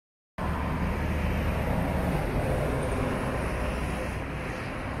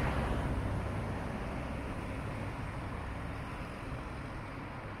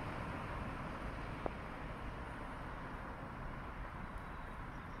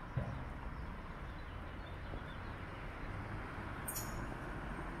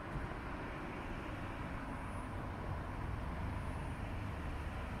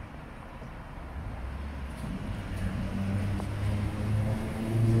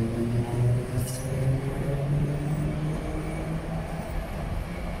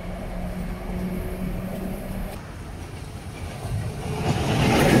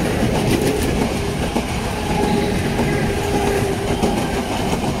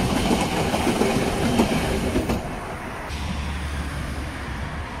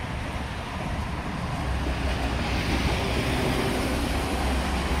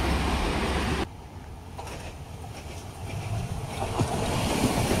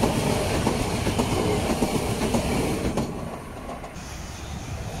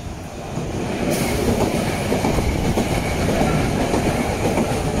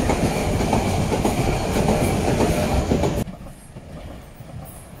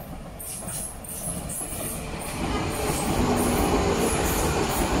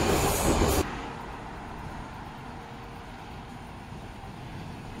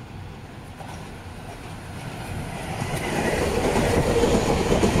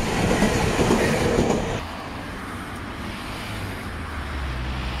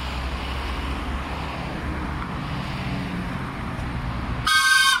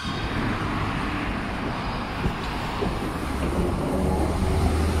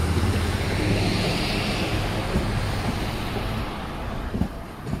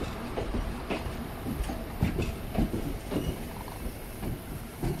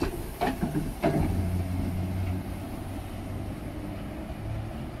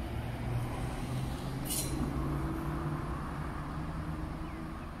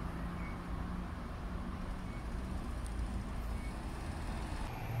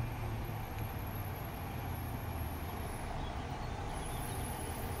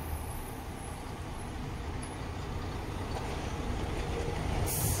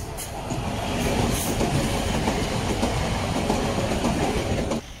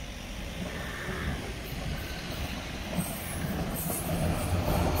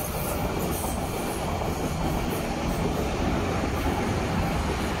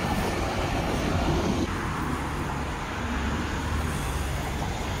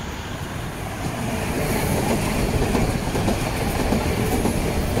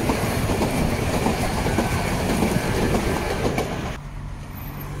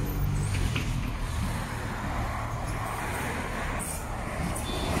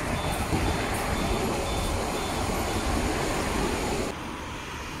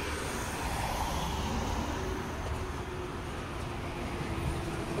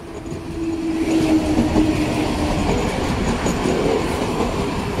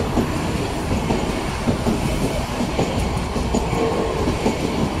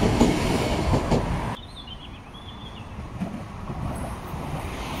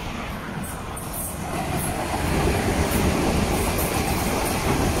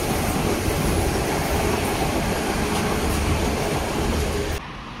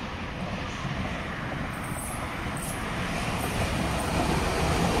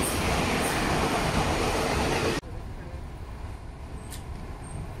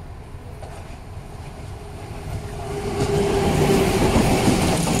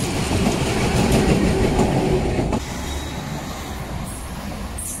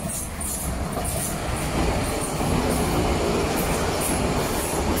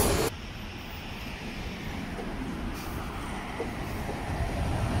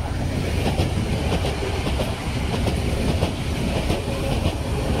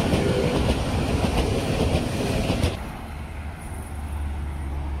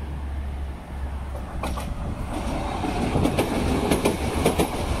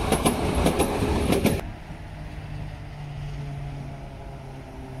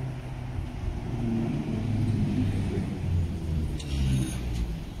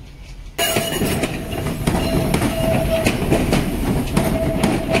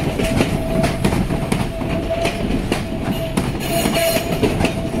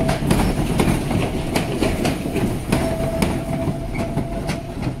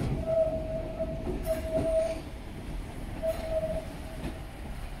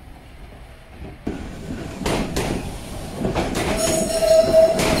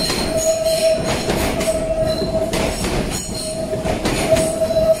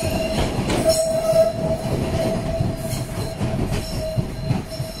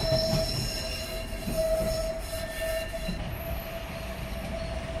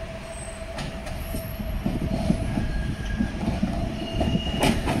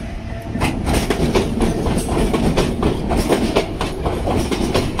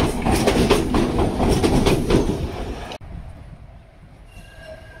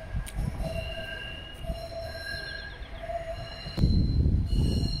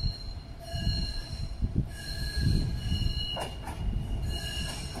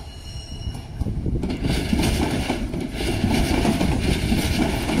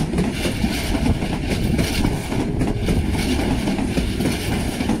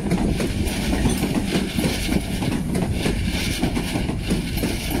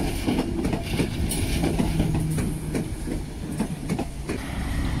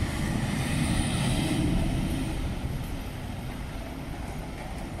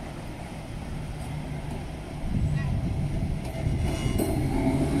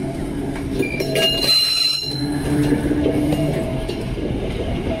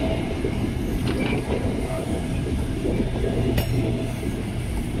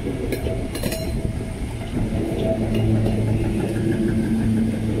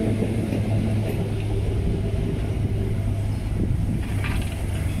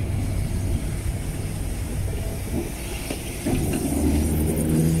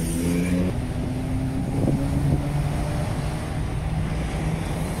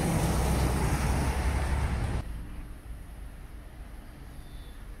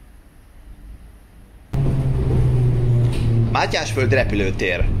Mátyásföld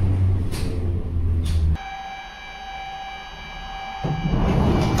repülőtér.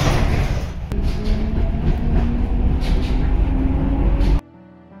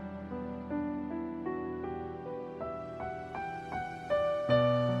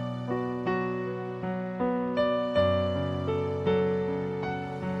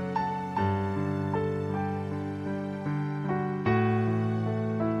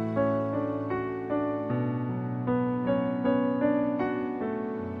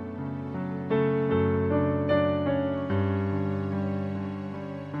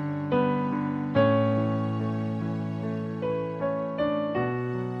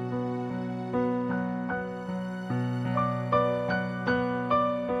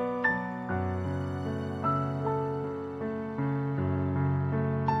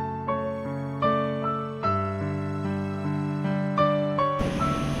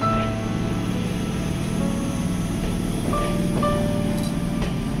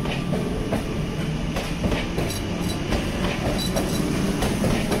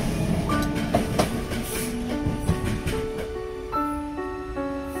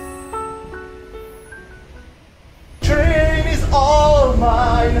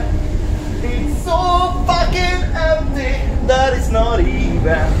 It's so fucking empty that it's not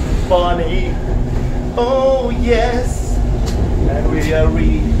even funny. Oh yes, and we are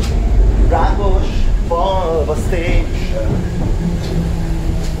Rákosfalva station,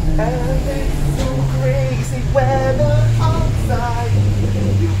 and it's so crazy weather outside.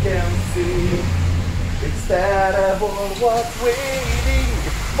 You can see it's terrible what's waiting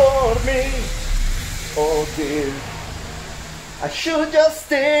for me. Oh dear, I should just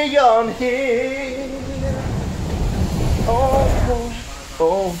stay on here.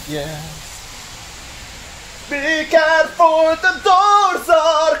 Oh yes. Be careful, the doors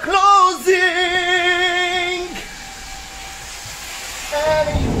are closing.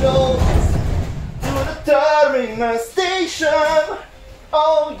 Any roads to the terminus station.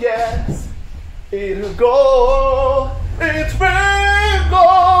 Oh yes, it'll go, it will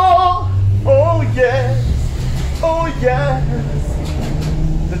go. Oh yes. Oh yes,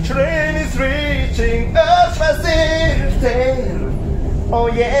 the train is reaching H8-9. Oh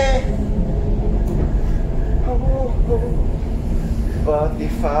yeah. Oh. But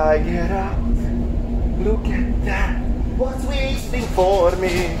if I get out, look at that, what's waiting for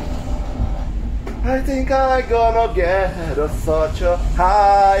me? I think I'm gonna get such a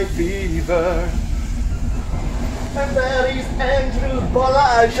high fever. And there is Andrew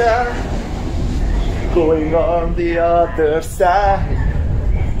Balázsa going on the other side.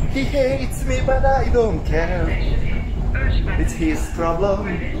 He hates me, but I don't care. It's his problem.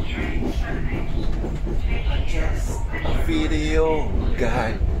 I'm just a video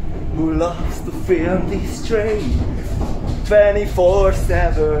guy who loves to film this train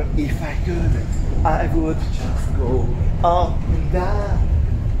 24/7. If I could, I would just go up and down.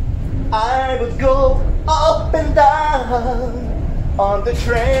 I would go up and down on the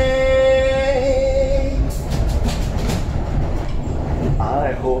train.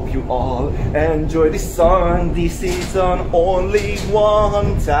 I hope you all enjoy this song. This is on only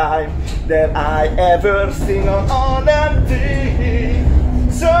one time that I ever sing on empty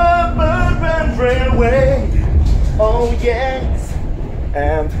suburban railway. Oh yes.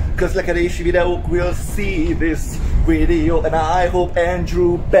 And közlekedési videók will see this video, and I hope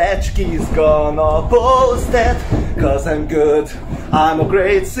Andrew Bechki's gonna post it, cause I'm good, I'm a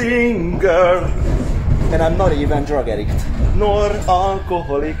great singer, and I'm not even drug addict nor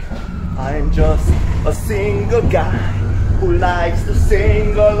alcoholic. I'm just a single guy who likes to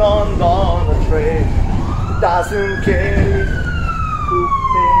sing along on a train. Doesn't care who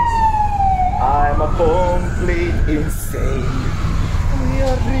thinks I'm a complete insane. We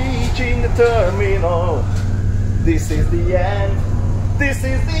are reaching the terminal. This is the end. This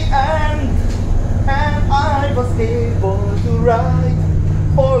is the end. And I was able to ride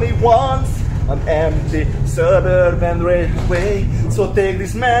only once on empty suburban railway. So take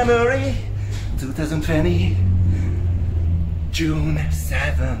this memory, 2020, June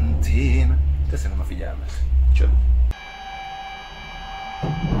 17. Köszönöm a figyelmet. Csönd.